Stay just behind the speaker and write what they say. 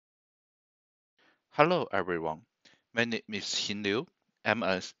Hello, everyone. My name is Hinder. I'm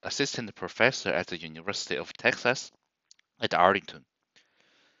an assistant professor at the University of Texas at Arlington.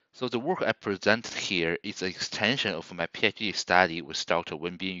 So the work I present here is an extension of my PhD study with Dr.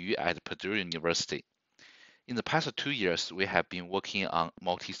 Wenbin Yu at Purdue University. In the past 2 years, we have been working on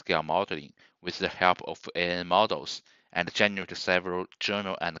multiscale modeling with the help of AI models and generated several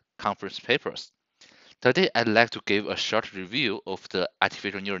journal and conference papers. Today, I'd like to give a short review of the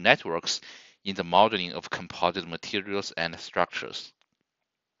artificial neural networks in the modeling of composite materials and structures.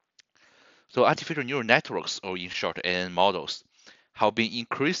 So artificial neural networks, or in short AI models, have been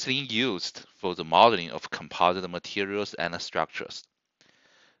increasingly used for the modeling of composite materials and structures.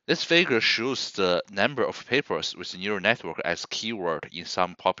 This figure shows the number of papers with neural network as keyword in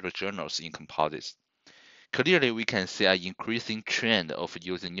some popular journals in composites. Clearly, we can see an increasing trend of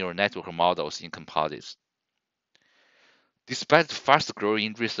using neural network models in composites. Despite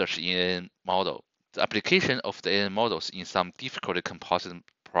fast-growing research in AI model, the application of the AI models in some difficult composite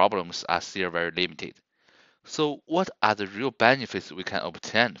problems are still very limited. So what are the real benefits we can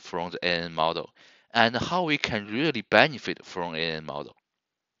obtain from the AI model, and how we can really benefit from AI model?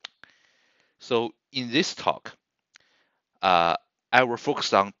 So in this talk, uh, I will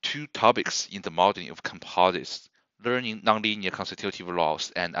focus on two topics in the modeling of composites: learning nonlinear constitutive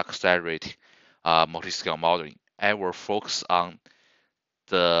laws and accelerate multiscale modeling. I will focus on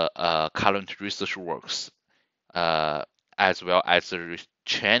the current research works uh, as well as the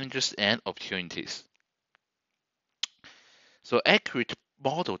challenges and opportunities. So accurate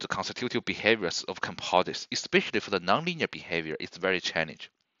model the constitutive behaviors of composites, especially for the nonlinear behavior, is very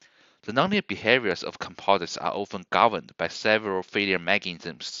challenging. The nonlinear behaviors of composites are often governed by several failure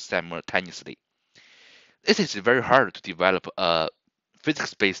mechanisms simultaneously. It is very hard to develop a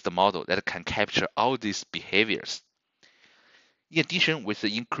physics-based model that can capture all these behaviors. In addition, with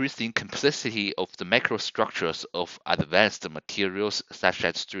the increasing complexity of the microstructures of advanced materials such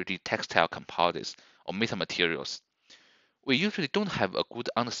as 3D textile composites or metamaterials, we usually don't have a good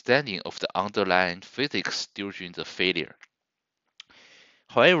understanding of the underlying physics during the failure.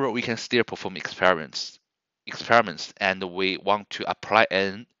 However, we can still perform experiments, and we want to apply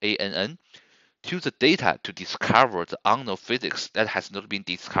ANN to the data to discover the unknown physics that has not been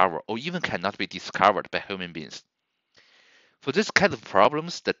discovered or even cannot be discovered by human beings. For this kind of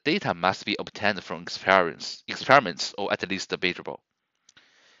problems, the data must be obtained from experiments or at least measurable.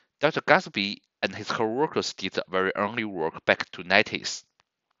 Dr. Gatsby and his co-workers did very early work back to 90s.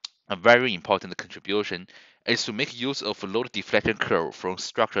 A very important contribution is to make use of load deflection curve from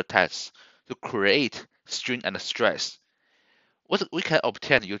structure tests to create strain and stress. What we can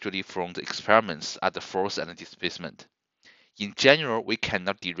obtain usually from the experiments are the force and displacement. In general, we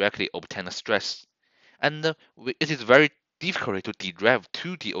cannot directly obtain the stress, and it is very difficult to derive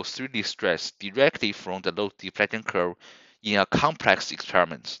 2D or 3D stress directly from the load deflection curve in a complex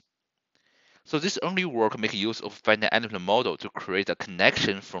experiment. So this only work make use of finite element model to create a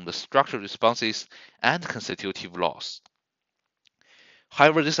connection from the structural responses and constitutive laws.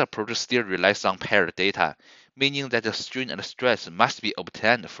 However, this approach still relies on paired data, meaning that the strain and stress must be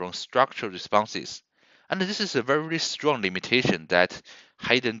obtained from structural responses. And this is a very strong limitation that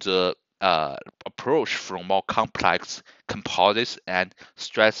hidden the approach from more complex composites and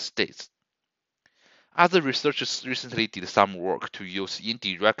stress states. Other researchers recently did some work to use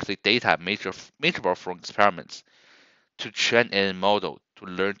indirectly data measurable from experiments to train a model to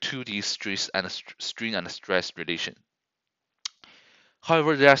learn 2D strain and stress relation.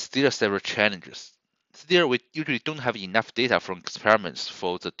 However, there are still several challenges. Still, we usually don't have enough data from experiments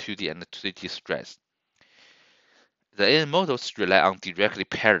for the 2D and 3D stress. The AI models rely on directly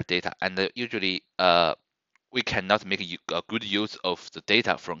paired data, and usually we cannot make a good use of the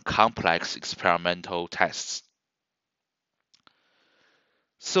data from complex experimental tests.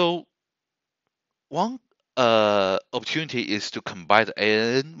 So one opportunity is to combine the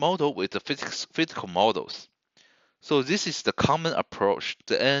AI model with the physical models. So this is the common approach.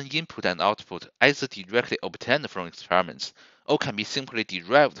 The AI input and output either directly obtained from experiments or can be simply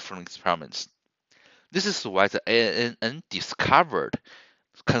derived from experiments. This is why the ANN discovered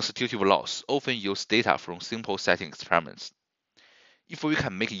constitutive laws often use data from simple setting experiments. If we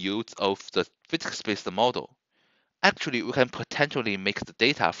can make use of the physics-based model, actually we can potentially make the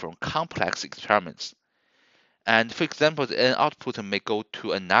data from complex experiments. And for example, the end output may go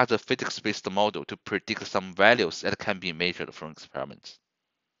to another physics-based model to predict some values that can be measured from experiments.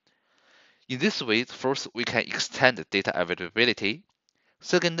 In this way, first, we can extend data availability.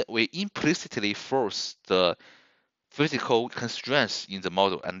 Second, we implicitly force the physical constraints in the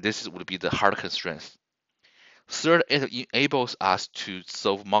model, and this would be the hard constraints. Third, it enables us to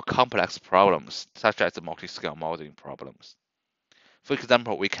solve more complex problems, such as the multiscale modeling problems. For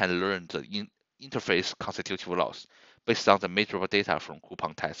example, we can learn the interface constitutive laws based on the measurable data from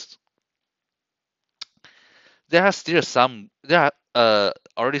coupon tests. There are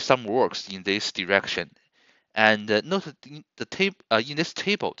already some works in this direction, and note in this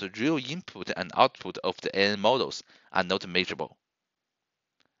table, the real input and output of the AN models are not measurable.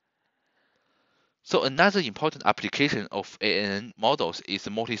 So another important application of AN models is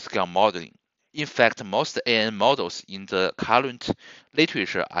multiscale modeling. In fact, most AN models in the current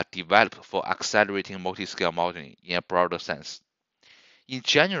literature are developed for accelerating multiscale modeling in a broader sense. In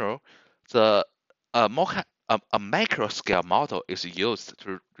general, the a microscale model is used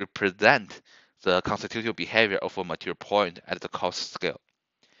to represent the constitutive behavior of a material point at the cost scale.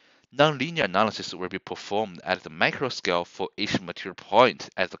 Nonlinear analysis will be performed at the microscale for each material point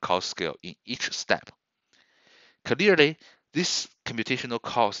at the cost scale in each step. Clearly, this computational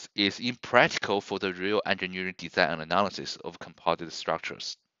cost is impractical for the real engineering design and analysis of composite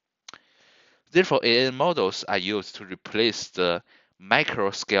structures. Therefore, AN models are used to replace the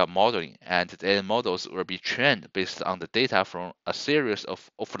micro-scale modeling, and the AN models will be trained based on the data from a series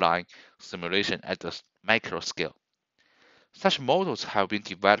of offline simulations at the micro scale. Such models have been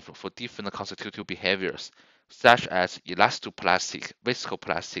developed for different constitutive behaviors, such as elastoplastic,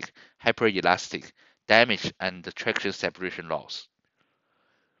 viscoplastic, hyperelastic, damage, and traction separation laws.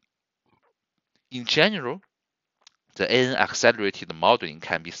 In general, the AN accelerated modeling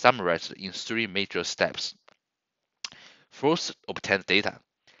can be summarized in three major steps. First, obtain data.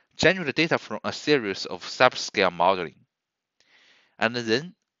 Generate data from a series of subscale modeling, and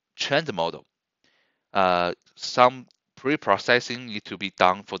then train the model. Some pre-processing need to be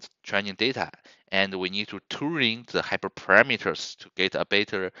done for the training data, and we need to tuning the hyperparameters to get a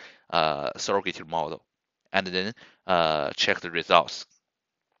better surrogate model, and then check the results.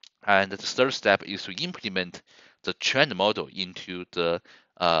 And the third step is to implement the trained model into the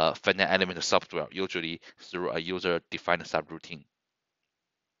finite element software, usually through a user-defined subroutine.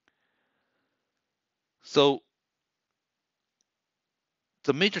 So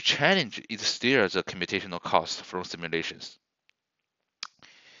the major challenge is still the computational cost from simulations.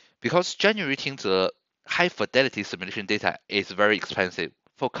 Because generating the high fidelity simulation data is very expensive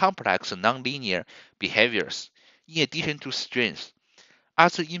for complex nonlinear behaviors, in addition to strings,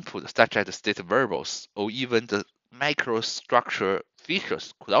 other inputs such as state variables or even the microstructure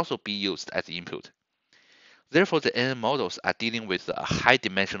features could also be used as input. Therefore, the NN models are dealing with a high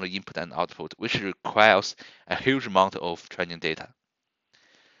dimensional input and output, which requires a huge amount of training data.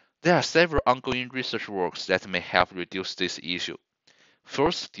 There are several ongoing research works that may help reduce this issue.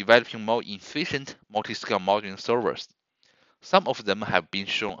 First, developing more efficient multi-scale modeling servers. Some of them have been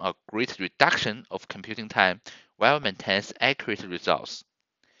shown a great reduction of computing time while maintaining accurate results.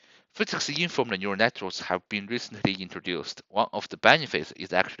 Physics-informed neural networks have been recently introduced. One of the benefits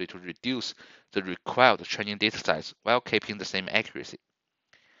is actually to reduce the required training data size while keeping the same accuracy.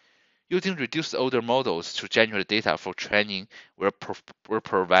 Using reduced order models to generate data for training will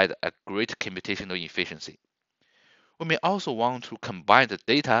provide a great computational efficiency. We may also want to combine the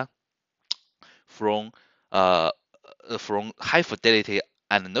data from high fidelity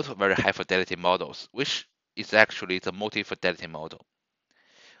and not very high fidelity models, which is actually the multi-fidelity model.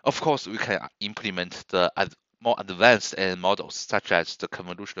 Of course, we can implement the more advanced models, such as the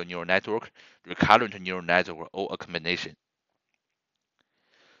convolutional neural network, recurrent neural network, or a combination.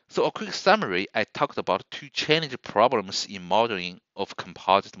 So a quick summary, I talked about two challenging problems in modeling of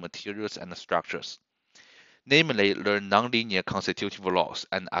composite materials and structures, namely learn nonlinear constitutive laws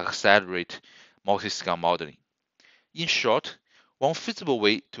and accelerate multiscale modeling. In short, one feasible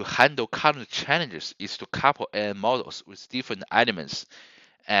way to handle current challenges is to couple AI models with different elements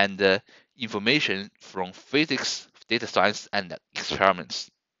and information from physics, data science, and experiments.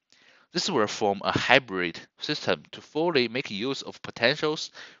 This will form a hybrid system to fully make use of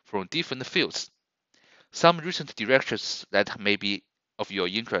potentials from different fields. Some recent directions that may be of your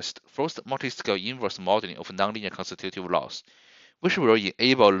interest. First, multiscale inverse modeling of nonlinear constitutive laws, which will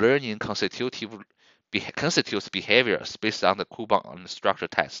enable learning constitutive behaviors based on the coupon and structure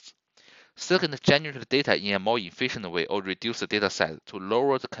tests. Second, generate data in a more efficient way or reduce the data size to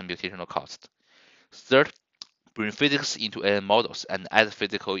lower the computational cost. Third, bring physics into AI models and add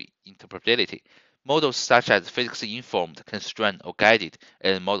physical interpretability. Models such as physics-informed, constrained, or guided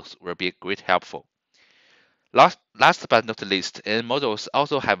AI models will be great helpful. Last but not least, AI models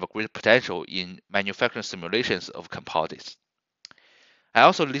also have a great potential in manufacturing simulations of composites. I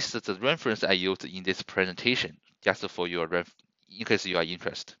also listed the reference I used in this presentation, just for your in case you are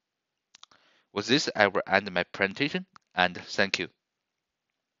interested. With this, I will end my presentation, and thank you.